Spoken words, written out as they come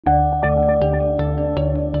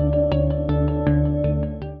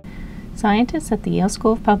Scientists at the Yale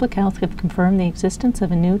School of Public Health have confirmed the existence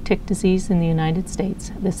of a new tick disease in the United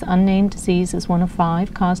States. This unnamed disease is one of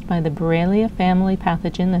 5 caused by the Borrelia family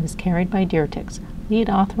pathogen that is carried by deer ticks. Lead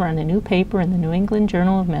author on a new paper in the New England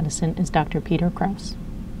Journal of Medicine is Dr. Peter Krause.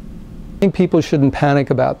 I think people shouldn't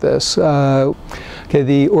panic about this.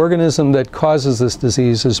 The organism that causes this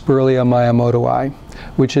disease is Borrelia miyamotoi,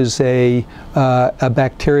 which is a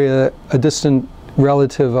bacteria, a distant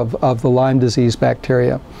relative of the Lyme disease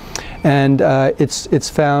bacteria. And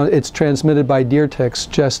it's transmitted by deer ticks,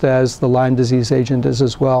 just as the Lyme disease agent is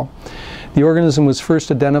as well. The organism was first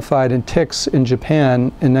identified in ticks in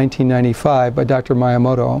Japan in 1995 by Dr.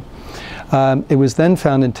 Miyamoto. It was then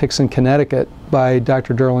found in ticks in Connecticut by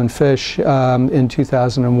Dr. Derlin Fish in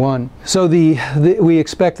 2001. So we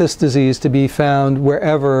expect this disease to be found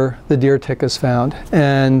wherever the deer tick is found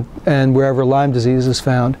and wherever Lyme disease is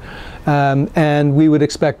found. And we would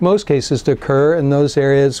expect most cases to occur in those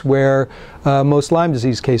areas where most Lyme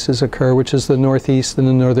disease cases occur, which is the Northeast and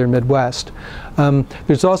the Northern Midwest.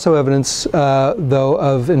 There's also evidence, though,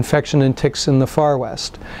 of infection in ticks in the Far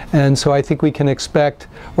West. And so I think we can expect,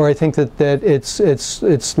 or I think that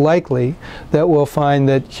it's likely that we'll find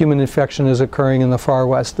that human infection is occurring in the Far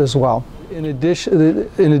West as well. In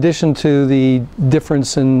addition to the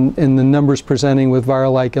difference in the numbers presenting with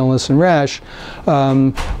viral-like illness and rash,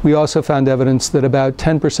 we also found evidence that about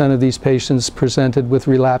 10% of these patients presented with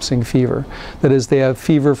relapsing fever. That is, they have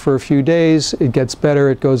fever for a few days, it gets better,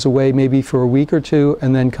 it goes away maybe for a week or two,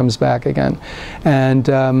 and then comes back again.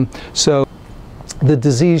 And so the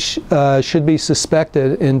disease should be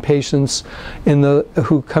suspected in patients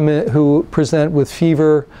who present with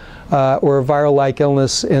fever or viral-like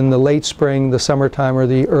illness in the late spring, the summertime, or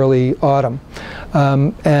the early autumn.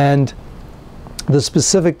 And the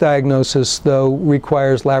specific diagnosis, though,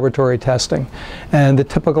 requires laboratory testing. And the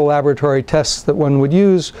typical laboratory tests that one would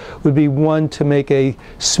use would be one, to make a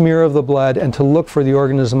smear of the blood and to look for the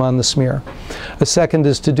organism on the smear. A second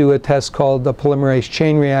is to do a test called the polymerase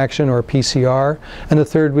chain reaction, or PCR. And a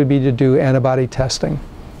third would be to do antibody testing.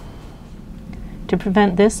 To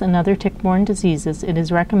prevent this and other tick-borne diseases, it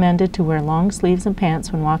is recommended to wear long sleeves and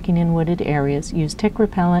pants when walking in wooded areas, use tick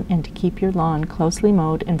repellent, and to keep your lawn closely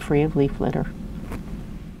mowed and free of leaf litter.